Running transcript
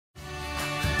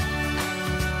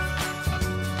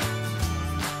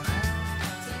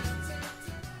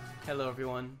Hello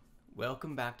everyone,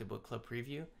 welcome back to Book Club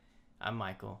Preview. I'm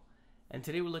Michael, and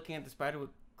today we're looking at the Spiderwick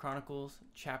Chronicles,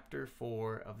 Chapter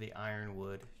 4 of the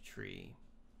Ironwood Tree.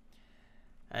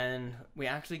 And we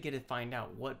actually get to find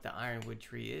out what the Ironwood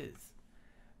Tree is.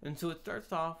 And so it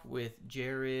starts off with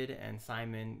Jared and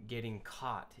Simon getting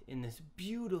caught in this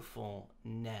beautiful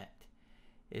net.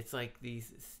 It's like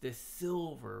this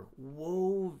silver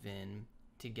woven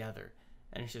together,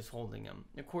 and it's just holding them.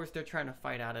 Of course, they're trying to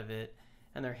fight out of it,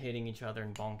 and they're hitting each other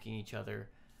and bonking each other,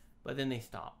 but then they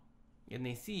stop and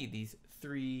they see these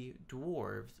three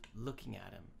dwarves looking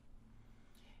at him.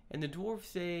 And the dwarves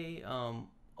say,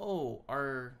 oh,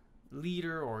 our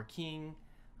leader or king,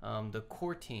 the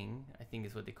courting, I think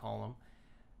is what they call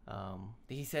him,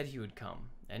 he said he would come,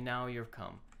 and now you've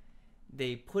come.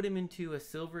 They put him into a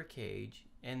silver cage,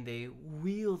 and they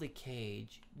wheel the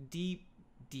cage deep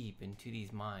into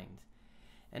these mines.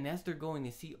 And as they're going,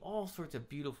 they see all sorts of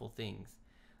beautiful things.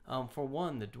 For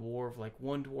one, the dwarf, like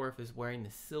one dwarf is wearing the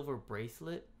silver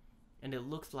bracelet, and it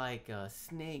looks like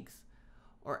snakes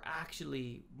are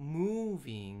actually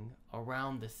moving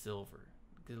around the silver.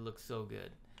 It looks so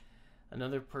good.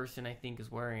 Another person, I think,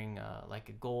 is wearing like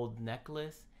a gold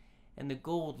necklace, and the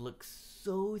gold looks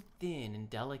so thin and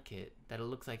delicate that it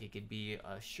looks like it could be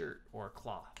a shirt or a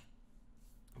cloth.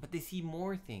 But they see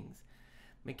more things.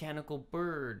 Mechanical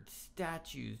birds,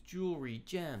 statues, jewelry,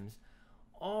 gems,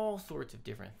 all sorts of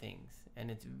different things,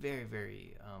 and it's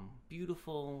very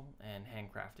beautiful and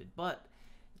handcrafted, but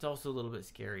it's also a little bit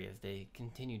scary as they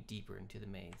continue deeper into the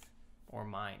maze or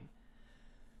mine.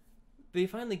 They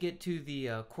finally get to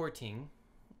the courting,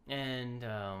 and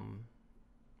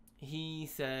he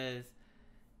says,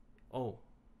 oh,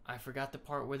 I forgot the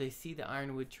part where they see the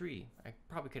Ironwood Tree. I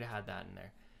probably could have had that in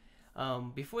there.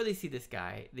 Before they see this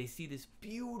guy, they see this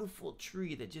beautiful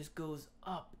tree that just goes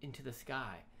up into the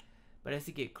sky. But as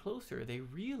they get closer, they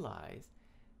realize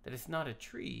that it's not a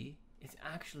tree, it's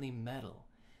actually metal.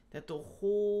 That the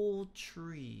whole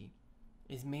tree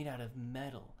is made out of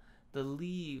metal. The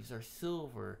leaves are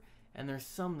silver, and there's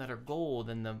some that are gold,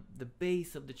 and the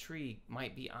base of the tree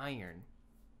might be iron.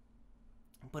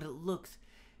 But it looks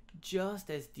just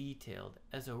as detailed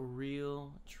as a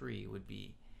real tree would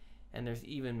be. And there's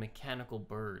even mechanical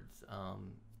birds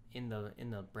in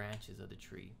the branches of the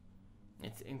tree.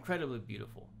 It's incredibly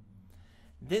beautiful.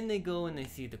 Then they go and they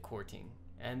see the courting,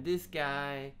 and this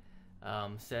guy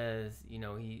says, you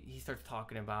know, he starts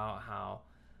talking about how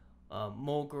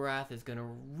Mulgarath is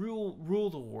gonna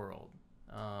rule the world.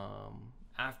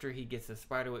 After he gets the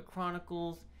Spiderwick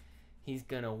Chronicles, he's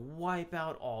gonna wipe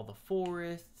out all the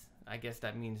forests. I guess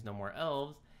that means no more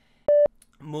elves.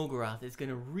 Mulgarath is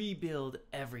gonna rebuild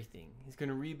everything. He's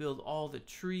gonna rebuild all the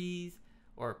trees,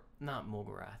 or not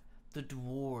Mulgarath. The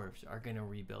dwarves are going to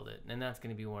rebuild it, and that's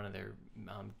going to be one of their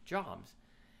jobs.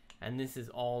 And this is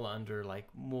all under, like,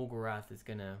 Mulgarath is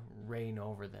going to reign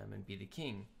over them and be the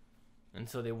king. And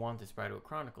so they want the Spiderwick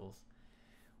Chronicles.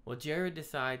 Well, Jared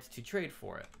decides to trade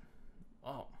for it.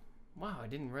 Oh, wow, I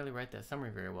didn't really write that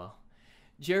summary very well.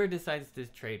 Jared decides to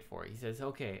trade for it. He says,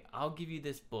 okay, I'll give you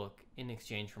this book in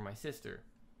exchange for my sister.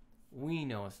 We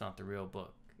know it's not the real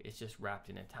book. It's just wrapped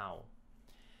in a towel.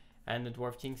 And the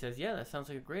Dwarf King says, yeah, that sounds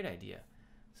like a great idea.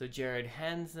 So Jared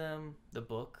hands them the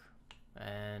book,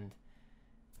 and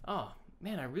oh,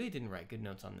 man, I really didn't write good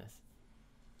notes on this.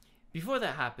 Before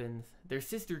that happens, their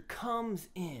sister comes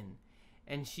in,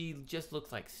 and she just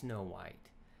looks like Snow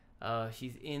White.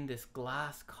 She's in this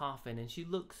glass coffin, and she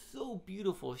looks so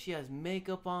beautiful. She has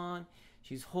makeup on.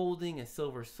 She's holding a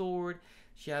silver sword.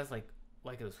 She has like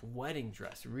this wedding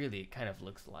dress, really, it kind of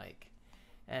looks like.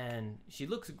 And she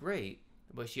looks great.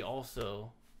 But she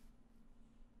also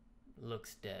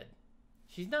looks dead.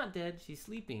 She's not dead, she's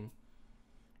sleeping.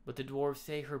 But the dwarves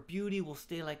say her beauty will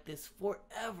stay like this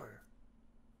forever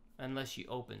unless she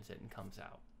opens it and comes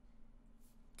out.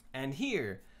 And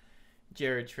here,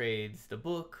 Jared trades the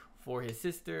book for his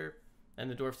sister,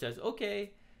 and the dwarf says,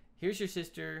 okay, here's your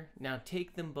sister. Now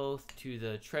take them both to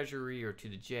the treasury or to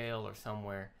the jail or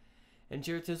somewhere. And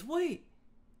Jared says, wait,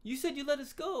 you said you let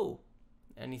us go.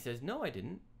 And he says, no, I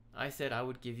didn't. I said I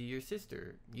would give you your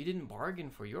sister. You didn't bargain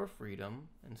for your freedom,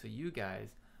 and so you guys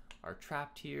are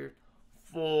trapped here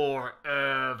forever.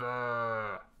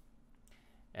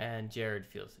 And Jared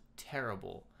feels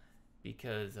terrible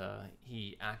because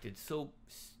he acted so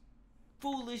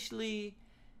foolishly,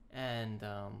 and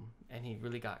he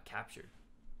really got captured.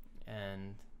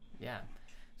 And yeah,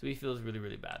 so he feels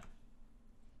really bad.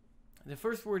 The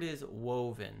first word is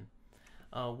woven.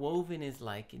 Woven is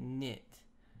like knit.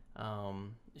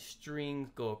 Strings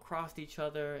go across each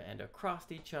other,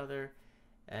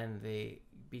 and they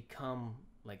become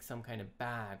like some kind of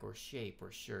bag or shape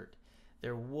or shirt.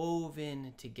 They're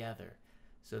woven together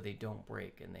so they don't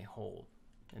break and they hold.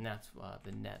 And that's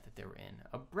the net that they were in.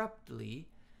 Abruptly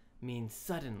means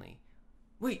suddenly.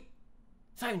 Wait,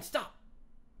 Simon, stop!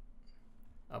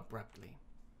 Abruptly.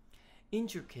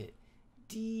 Intricate,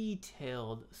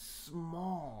 detailed,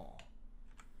 small.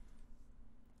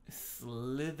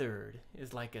 Slithered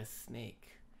is like a snake.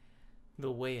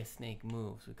 The way a snake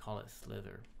moves, we call it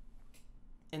slither.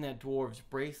 In that dwarf's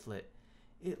bracelet,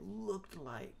 it looked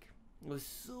like,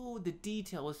 the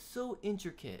detail was so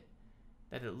intricate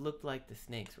that it looked like the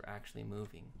snakes were actually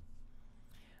moving.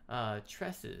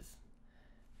 Tresses.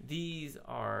 These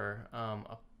are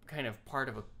a kind of part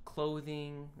of a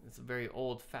clothing. It's a very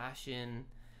old-fashioned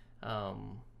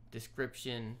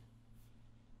description.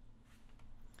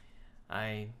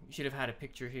 I should have had a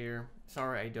picture here.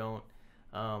 Sorry, I don't.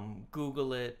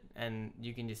 Google it, and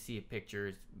you can just see a picture.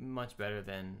 It's much better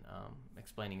than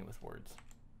explaining it with words.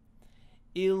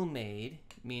 Ill-made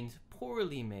means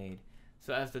poorly made.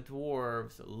 So as the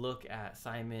dwarves look at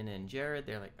Simon and Jared,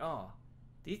 they're like, oh,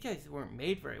 these guys weren't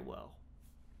made very well.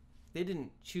 They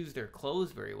didn't choose their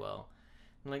clothes very well.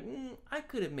 I'm like, I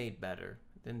could have made better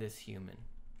than this human.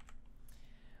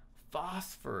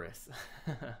 Phosphorus.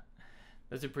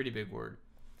 That's a pretty big word.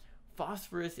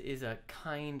 Phosphorus is a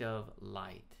kind of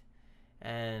light.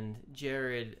 And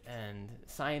Jared and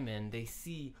Simon, they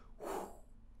see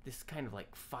this kind of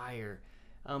like fire.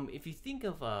 If you think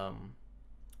of a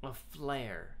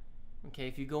flare, okay,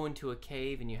 if you go into a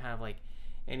cave and you have like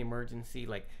an emergency,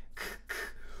 like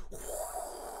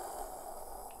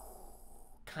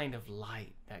kind of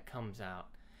light that comes out.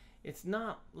 It's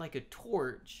not like a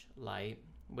torch light,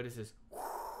 but it's this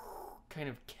kind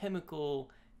of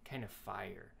chemical kind of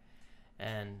fire.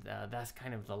 And that's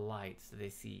kind of the lights that they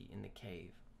see in the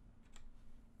cave.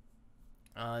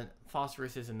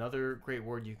 Phosphorus is another great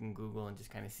word you can Google and just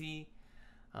kind of see.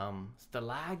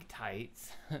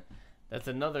 Stalactites, that's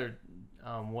another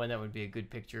one that would be a good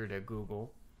picture to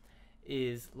Google,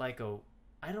 is like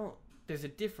there's a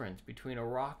difference between a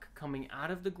rock coming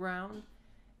out of the ground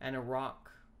and a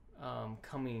rock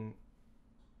coming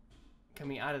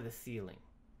out of the ceiling.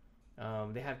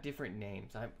 They have different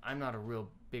names. I'm not a real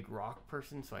big rock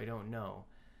person, so I don't know.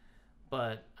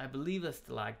 But I believe a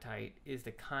stalactite is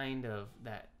the kind of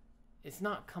that it's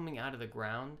not coming out of the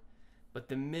ground, but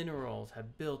the minerals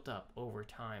have built up over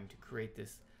time to create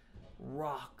this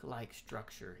rock-like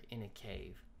structure in a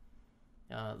cave.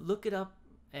 Look it up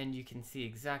and you can see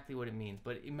exactly what it means.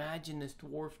 But imagine this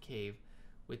dwarf cave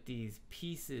with these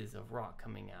pieces of rock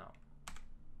coming out.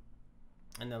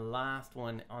 And the last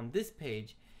one on this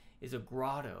page is a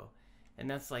grotto. And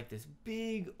that's like this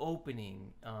big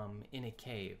opening in a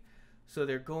cave. So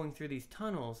they're going through these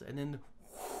tunnels, and then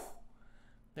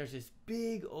there's this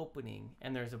big opening,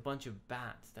 and there's a bunch of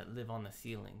bats that live on the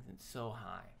ceilings. It's so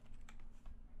high.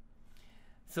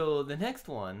 So the next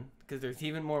one, because there's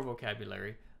even more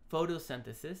vocabulary,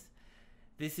 photosynthesis.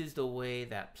 This is the way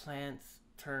that plants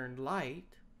turn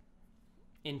light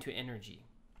into energy.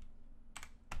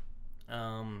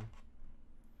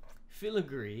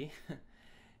 Filigree.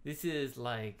 This is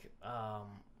like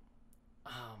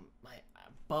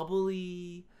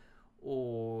bubbly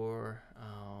or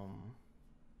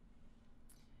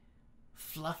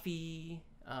fluffy.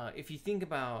 If you think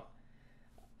about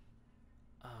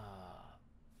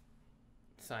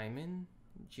Simon,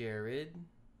 Jared,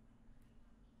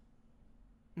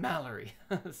 Mallory.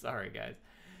 Sorry, guys.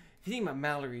 If you think about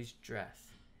Mallory's dress,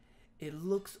 it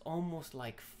looks almost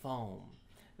like foam.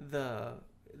 The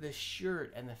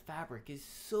shirt and the fabric is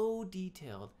so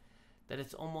detailed that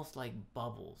it's almost like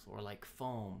bubbles or like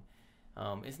foam.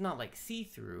 It's not like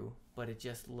see-through, but it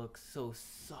just looks so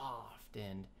soft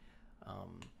and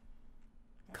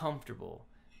comfortable.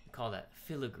 We call that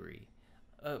filigree.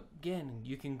 Again,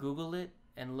 you can Google it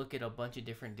and look at a bunch of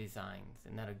different designs,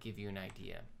 and that'll give you an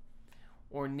idea.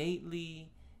 Ornately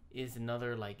is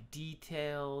another like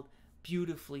detailed,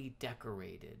 beautifully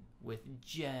decorated with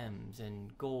gems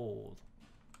and gold.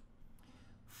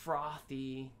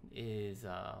 Frothy is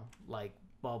like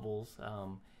bubbles.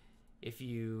 If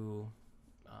you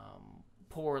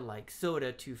pour like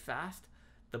soda too fast,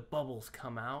 the bubbles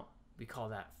come out. We call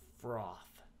that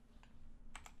froth.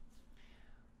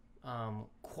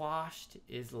 Quashed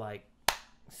is like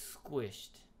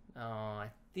squished. I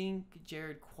think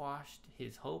Jared quashed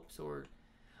his hopes or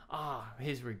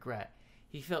his regret.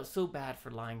 He felt so bad for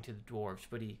lying to the dwarves,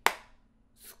 but he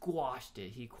squashed it.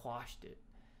 He quashed it.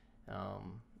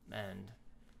 And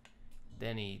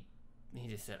then he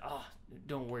just said,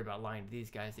 don't worry about lying to these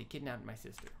guys. They kidnapped my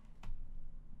sister.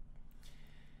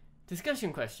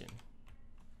 Discussion question.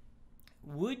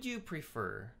 would you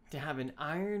prefer to have an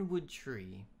ironwood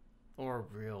tree or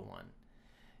a real one?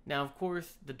 Now, of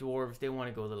course, the dwarves, they want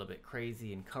to go a little bit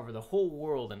crazy and cover the whole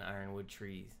world in ironwood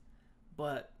trees.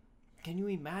 But can you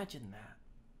imagine that?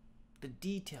 The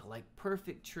detail, like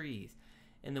perfect trees.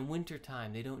 In the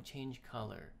wintertime, they don't change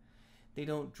color. They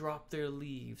don't drop their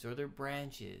leaves or their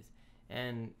branches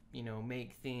and,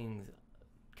 make things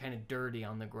kind of dirty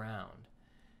on the ground.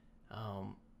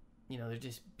 They're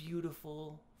just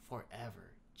beautiful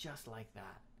forever, just like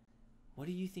that. What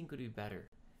do you think would be better?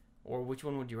 Or which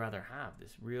one would you rather have,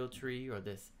 this real tree or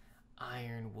this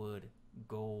ironwood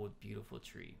gold beautiful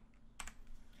tree?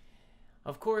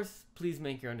 Of course, please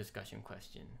make your own discussion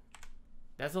question.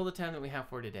 That's all the time that we have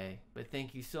for today, but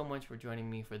thank you so much for joining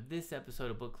me for this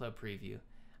episode of Book Club Preview.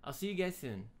 I'll see you guys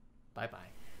soon. Bye-bye.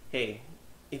 Hey,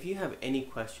 if you have any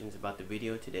questions about the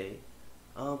video today,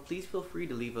 please feel free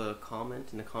to leave a comment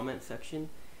in the comment section.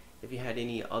 If you had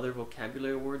any other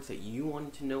vocabulary words that you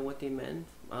wanted to know what they meant,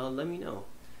 let me know.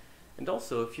 And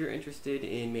also, if you're interested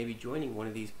in maybe joining one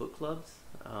of these book clubs,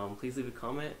 please leave a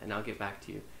comment and I'll get back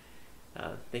to you.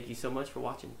 Thank you so much for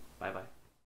watching. Bye-bye.